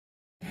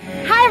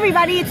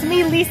everybody, it's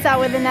me, Lisa,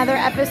 with another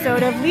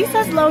episode of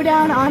Lisa's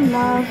Lowdown on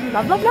Love.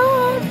 Love, love,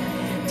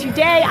 love.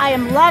 Today I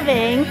am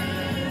loving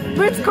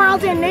Ritz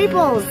Carlton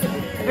Naples.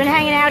 I've been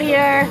hanging out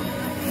here,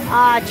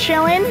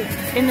 chilling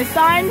in the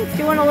sun,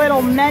 doing a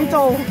little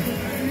mental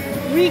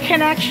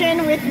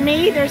reconnection with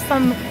me. There's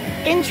some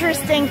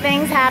interesting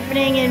things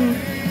happening in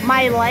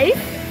my life,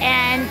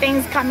 and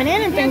things coming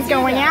in and things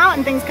going out,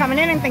 and things coming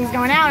in and things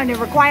going out, and it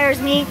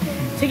requires me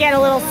to get a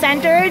little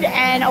centered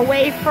and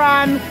away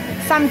from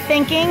some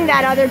thinking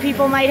that other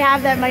people might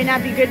have that might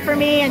not be good for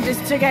me, and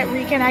just to get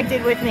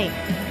reconnected with me.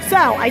 So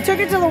I took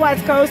it to the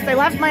West Coast. I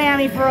left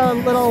Miami for a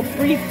little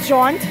brief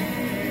jaunt,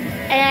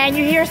 and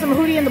you hear some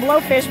Hootie and the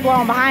Blowfish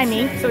blowing behind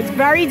me. So it's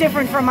very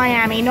different from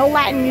Miami. No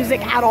Latin music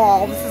at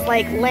all. This is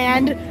like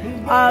land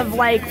of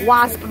like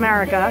WASP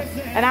America,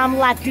 and I'm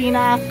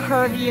Latina,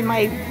 curvy, in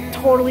my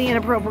totally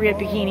inappropriate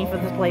bikini for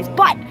this place.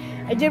 But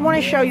I did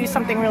want to show you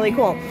something really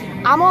cool.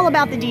 I'm all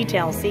about the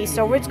details, see?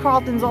 So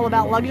Ritz-Carlton's all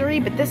about luxury,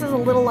 but this is a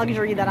little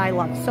luxury that I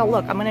love. So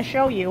look, I'm going to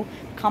show you.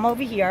 Come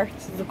over here.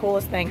 This is the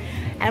coolest thing.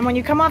 And when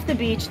you come off the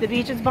beach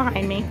is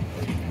behind me,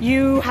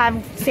 you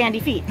have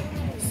sandy feet.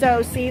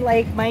 So see,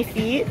 like my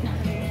feet,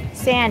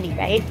 sandy,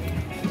 right?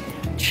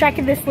 Check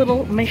this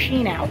little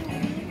machine out.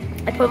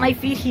 I put my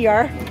feet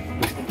here,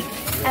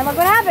 and look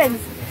what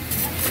happens.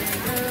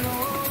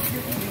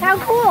 How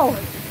cool.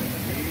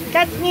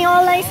 Gets me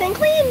all nice and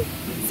clean.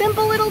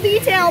 Simple little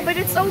detail, but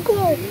it's so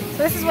cool. So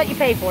this is what you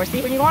pay for.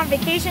 See, when you go on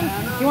vacation,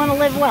 you want to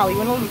live well. You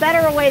want to live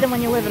better away than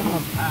when you live at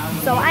home.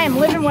 So I am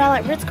living well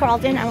at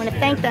Ritz-Carlton. I want to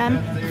thank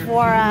them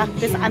for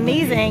this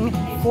amazing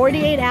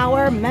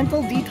 48-hour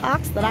mental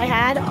detox that I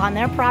had on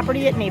their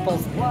property at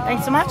Naples.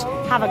 Thanks so much.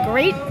 Have a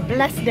great,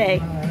 blessed day.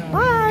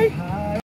 Bye.